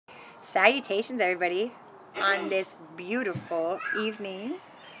Salutations, everybody, on this beautiful evening.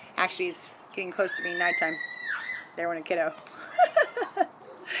 Actually, it's getting close to being nighttime. There went a kiddo.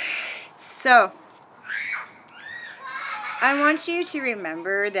 So, I want you to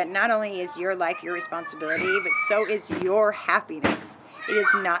remember that not only is your life your responsibility, but so is your happiness. It is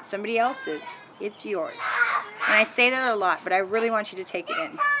not somebody else's. It's yours. And I say that a lot, but I really want you to take it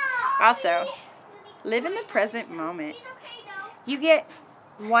in. Also, live in the present moment. You get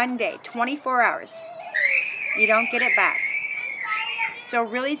one day, 24 hours. You don't get it back. So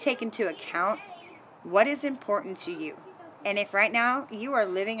really take into account what is important to you. And if right now you are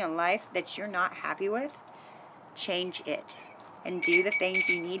living a life that you're not happy with, change it. And do the things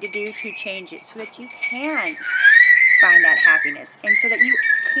you need to do to change it so that you can find that happiness. And so that you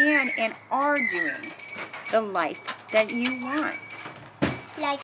can and are doing the life that you want.